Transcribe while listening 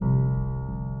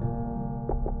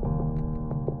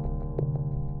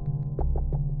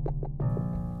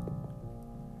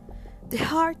The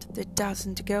heart that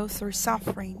doesn't go through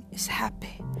suffering is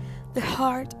happy. The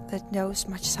heart that knows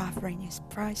much suffering is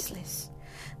priceless.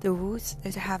 The woods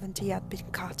that haven't yet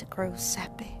been cut grow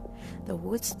sappy. The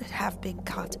woods that have been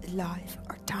cut alive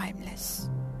are timeless.